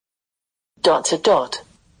Dot to dot.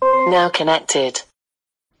 Now connected.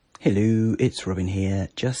 Hello, it's Robin here.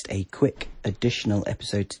 Just a quick additional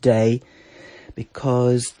episode today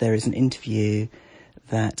because there is an interview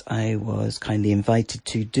that I was kindly invited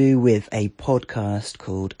to do with a podcast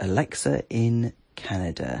called Alexa in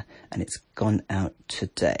Canada, and it's gone out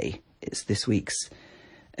today. It's this week's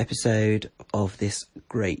episode of this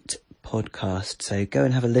great podcast, so go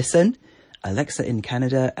and have a listen. Alexa in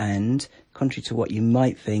Canada, and contrary to what you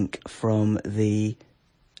might think from the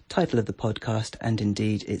title of the podcast and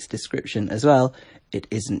indeed its description as well, it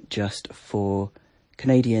isn't just for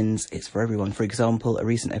Canadians, it's for everyone. For example, a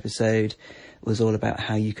recent episode was all about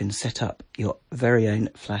how you can set up your very own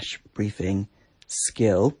flash briefing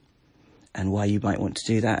skill and why you might want to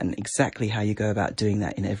do that and exactly how you go about doing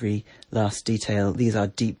that in every last detail. These are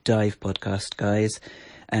deep dive podcast, guys,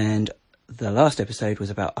 and the last episode was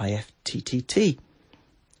about IFTTT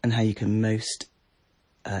and how you can most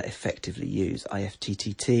effectively use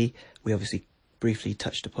IFTTT. We obviously briefly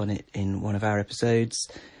touched upon it in one of our episodes.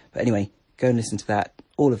 But anyway, go and listen to that.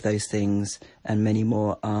 All of those things and many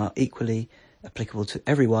more are equally applicable to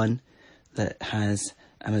everyone that has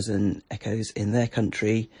Amazon Echoes in their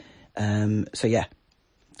country. So yeah,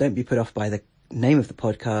 don't be put off by the name of the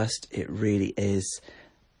podcast. It really is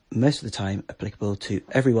most of the time applicable to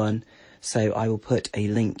everyone. So I will put a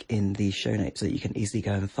link in the show notes so that you can easily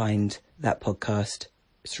go and find that podcast.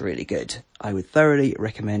 It's really good. I would thoroughly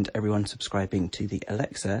recommend everyone subscribing to the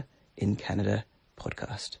Alexa in Canada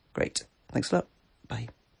podcast. Great. Thanks a lot. Bye.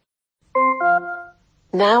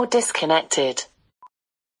 Now disconnected.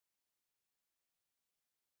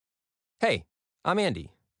 Hey, I'm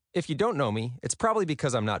Andy. If you don't know me, it's probably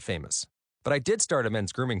because I'm not famous. But I did start a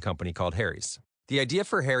men's grooming company called Harry's. The idea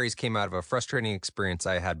for Harry's came out of a frustrating experience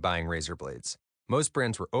I had buying razor blades. Most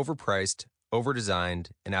brands were overpriced, overdesigned,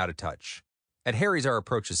 and out of touch. At Harry's, our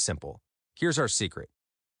approach is simple. Here's our secret.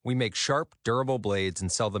 We make sharp, durable blades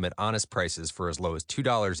and sell them at honest prices for as low as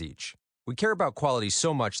 $2 each. We care about quality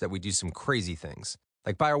so much that we do some crazy things,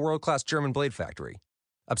 like buy a world-class German blade factory.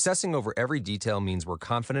 Obsessing over every detail means we're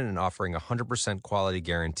confident in offering a 100% quality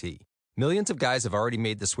guarantee. Millions of guys have already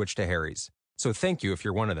made the switch to Harry's, so thank you if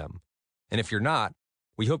you're one of them. And if you're not,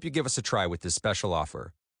 we hope you give us a try with this special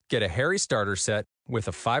offer. Get a Harry starter set with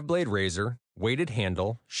a 5-blade razor, weighted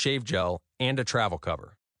handle, shave gel, and a travel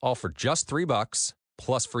cover, all for just $3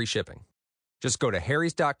 plus free shipping. Just go to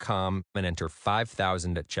harrys.com and enter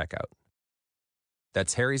 5000 at checkout.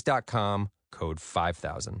 That's harrys.com, code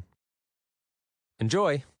 5000.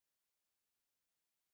 Enjoy!